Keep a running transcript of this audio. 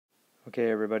Okay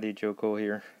everybody, Joe Cole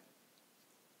here.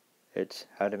 It's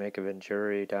how to make a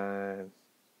Venturi time.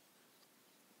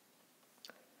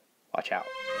 Watch out.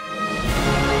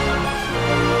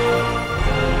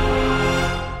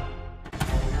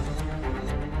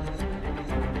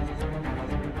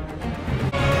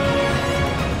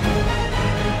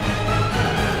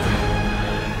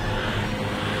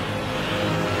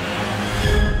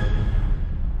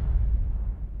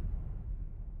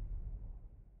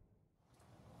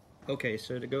 Okay,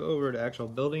 so to go over the actual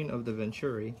building of the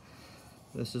Venturi,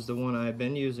 this is the one I've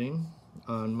been using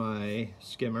on my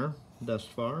Skimmer thus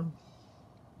far.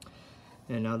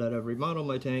 And now that I've remodeled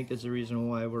my tank is the reason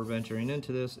why we're venturing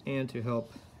into this, and to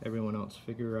help everyone else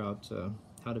figure out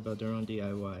how to build their own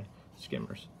DIY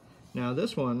skimmers. Now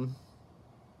this one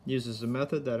uses the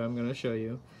method that I'm going to show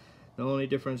you. The only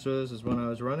difference is when I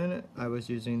was running it, I was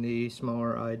using the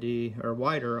smaller ID or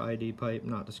wider ID pipe,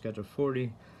 not the Schedule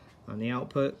 40, on the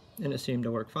output, and it seemed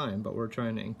to work fine. But we're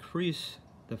trying to increase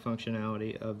the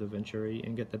functionality of the Venturi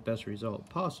and get the best result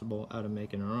possible out of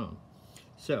making our own.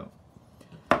 So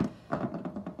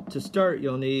to start,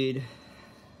 you'll need,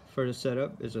 for the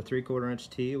setup, is a 3/4 inch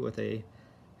T with a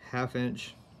 1/2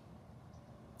 inch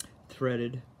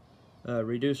threaded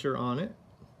reducer on it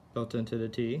built into the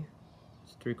T.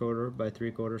 It's 3/4 by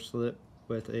 3/4 slip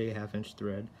with a 1/2 inch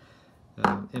thread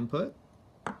input.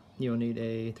 You'll need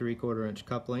a 3/4 inch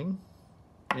coupling,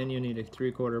 and you need a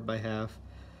 3/4 by 1/2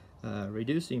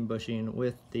 reducing bushing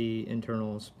with the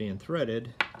internals being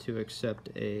threaded to accept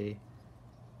a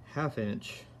 1/2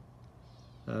 inch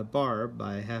barb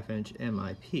by 1/2 inch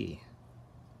MIP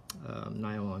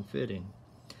nylon fitting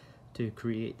to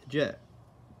create the jet.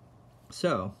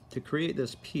 So to create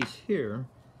this piece here,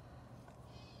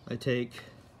 I take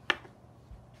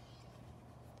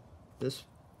this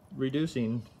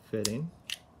reducing fitting,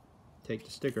 take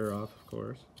the sticker off, of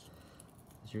course,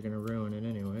 because you're going to ruin it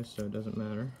anyway, so it doesn't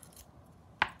matter.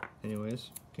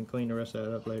 Anyways, can clean the rest of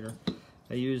that up later.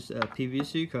 I use a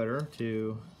PVC cutter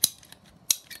to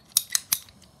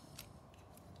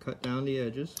cut down the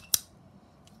edges.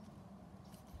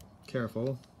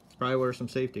 Careful, probably wear some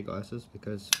safety glasses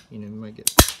because you might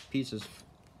get pieces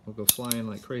will go flying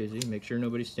like crazy. Make sure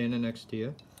nobody's standing next to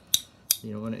you.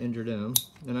 You don't want to injure them.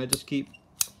 And I just keep,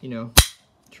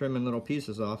 trimming little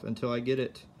pieces off until I get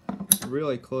it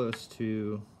really close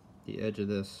to the edge of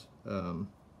this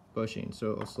bushing,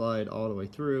 so it will slide all the way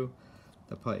through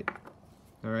the pipe.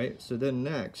 Alright, so then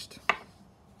next,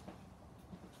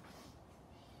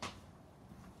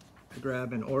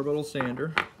 grab an orbital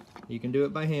sander. You can do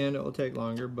it by hand, it will take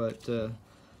longer, but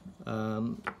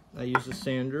I use a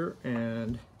sander,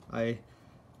 and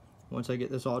once I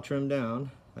get this all trimmed down,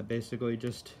 I basically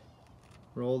just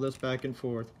roll this back and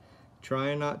forth,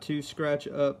 trying not to scratch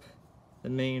up the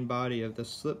main body of the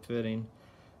slip fitting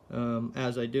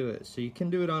as I do it. So you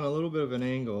can do it on a little bit of an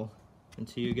angle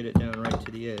until you get it down right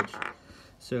to the edge.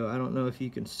 So I don't know if you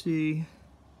can see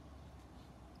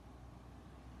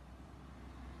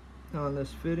on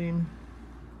this fitting,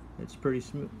 it's pretty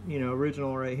smooth,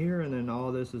 original right here, and then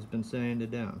all this has been sanded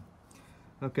down.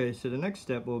 Okay, so the next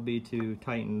step will be to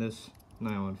tighten this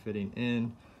nylon fitting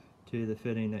in to the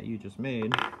fitting that you just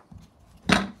made.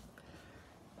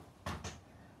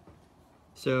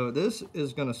 So this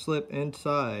is going to slip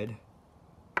inside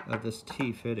of this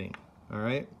T fitting.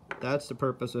 Alright, that's the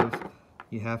purpose of,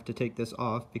 you have to take this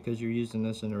off because you're using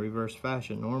this in a reverse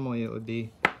fashion. Normally it would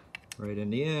be right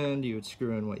in the end, you would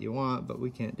screw in what you want, but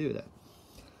we can't do that.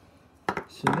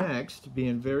 So next,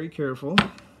 being very careful,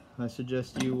 I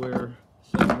suggest you wear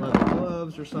some leather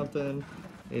gloves or something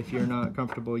if you're not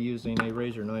comfortable using a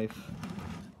razor knife.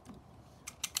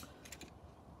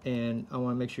 And I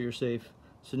want to make sure you're safe.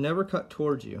 So never cut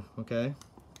towards you, okay?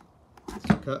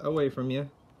 So cut away from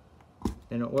you.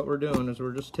 And what we're doing is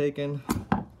we're just taking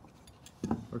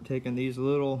these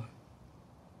little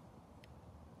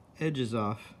edges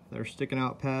off that are sticking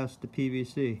out past the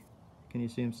PVC. Can you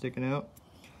see them sticking out?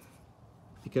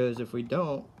 Because if we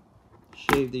don't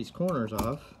shave these corners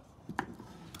off,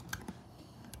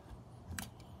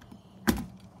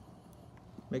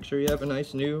 make sure you have a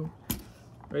nice new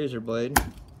razor blade.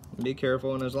 And be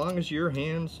careful, and as long as your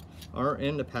hands aren't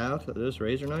in the path of this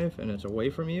razor knife and it's away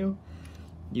from you,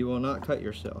 you will not cut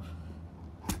yourself.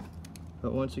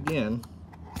 But once again,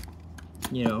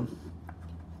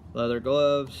 leather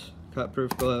gloves,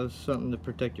 cut-proof gloves, something to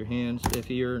protect your hands if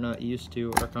you're not used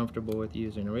to or comfortable with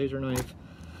using a razor knife,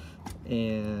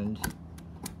 and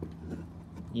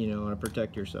want to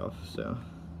protect yourself. So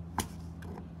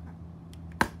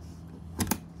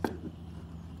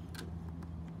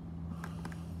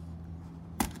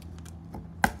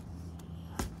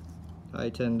I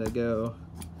tend to go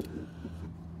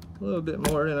a little bit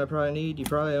more than I probably need. You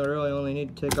probably really only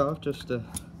need to take off just a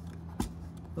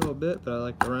little bit, but I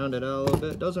like to round it out a little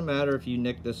bit. Doesn't matter if you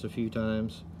nick this a few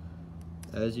times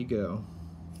as you go.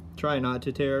 Try not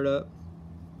to tear it up,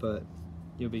 but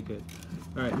you'll be good.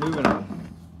 Alright, moving on.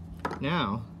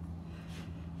 Now,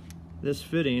 this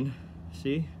fitting,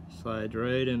 see, slides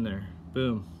right in there.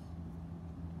 Boom.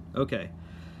 Okay,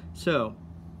 so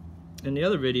in the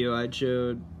other video I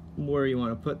showed where you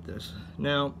want to put this.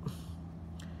 Now,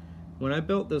 when I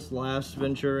built this last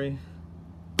Venturi,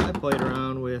 I played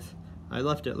around with, I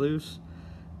left it loose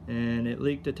and it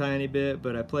leaked a tiny bit,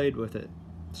 but I played with it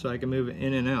so I can move it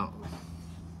in and out.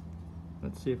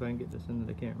 Let's see if I can get this into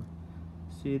the camera.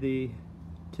 See the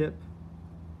tip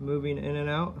moving in and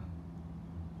out?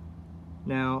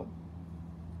 Now,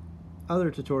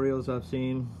 other tutorials I've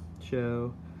seen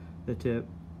show the tip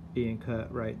being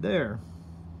cut right there.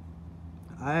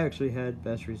 I actually had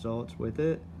best results with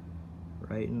it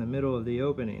right in the middle of the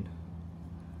opening.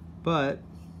 But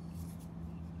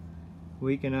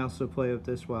we can also play with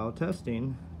this while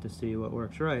testing to see what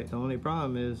works right. The only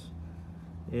problem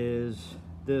is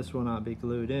this will not be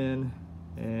glued in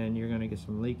and you're going to get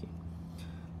some leaking.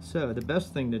 So the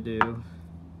best thing to do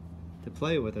to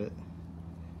play with it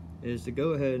is to go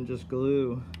ahead and just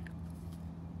glue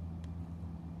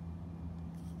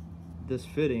this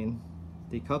fitting,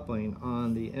 the coupling,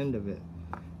 on the end of it.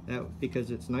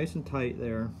 Because it's nice and tight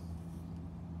there.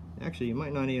 Actually, you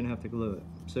might not even have to glue it.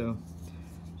 So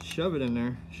shove it in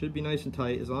there. Should be nice and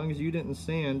tight as long as you didn't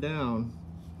sand down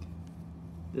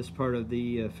this part of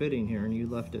the fitting here and you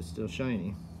left it still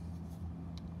shiny.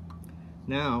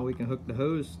 Now we can hook the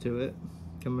hose to it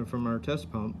coming from our test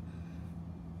pump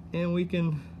and we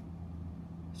can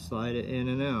slide it in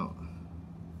and out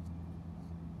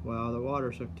while the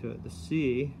water's hooked to it to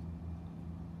see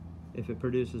if it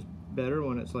produces better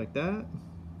when it's like that,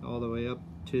 all the way up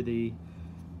to the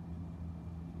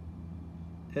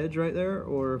edge right there,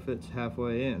 or if it's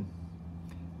halfway in.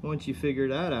 Once you figure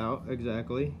that out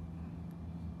exactly,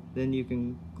 then you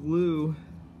can glue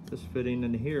this fitting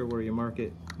into here where you mark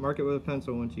it with a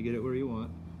pencil once you get it where you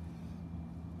want,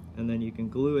 and then you can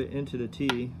glue it into the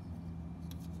T,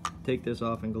 take this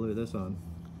off and glue this on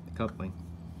the coupling.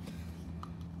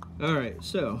 Alright,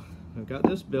 so I've got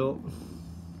this built.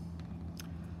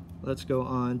 Let's go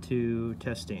on to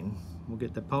testing. We'll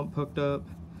get the pump hooked up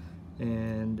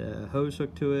and hose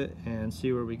hooked to it and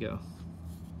see where we go.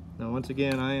 Now once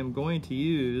again, I am going to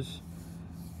use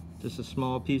just a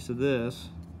small piece of this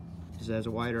just as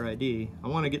a wider ID. I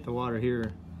want to get the water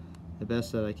here the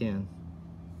best that I can.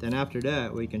 Then after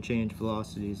that we can change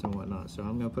velocities and whatnot. So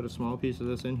I'm going to put a small piece of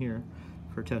this in here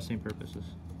for testing purposes.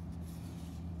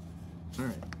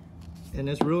 Alright, and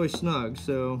it's really snug,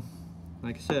 so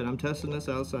like I said, I'm testing this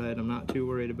outside. I'm not too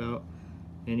worried about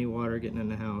any water getting in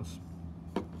the house.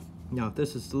 Now if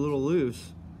this is a little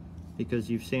loose because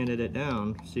you've sanded it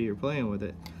down so you're playing with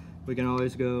it, we can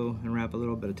always go and wrap a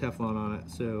little bit of Teflon on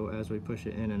it so as we push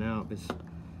it in and out,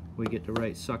 we get the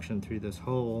right suction through this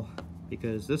hole,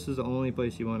 because this is the only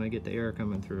place you want to get the air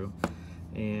coming through,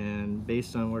 and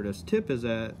based on where this tip is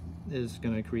at is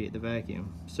going to create the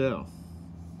vacuum. So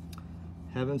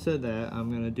having said that, I'm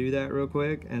going to do that real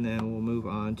quick and then we'll move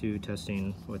on to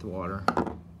testing with water.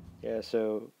 Yeah,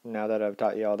 so now that I've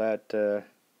taught you all that,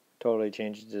 totally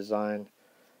changed the design.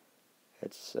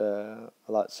 It's a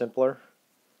lot simpler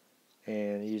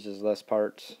and uses less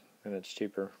parts and it's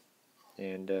cheaper,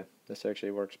 and this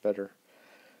actually works better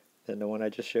than the one I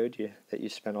just showed you that you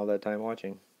spent all that time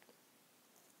watching.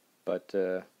 But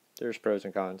there's pros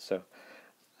and cons, so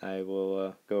I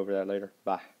will go over that later.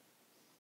 Bye.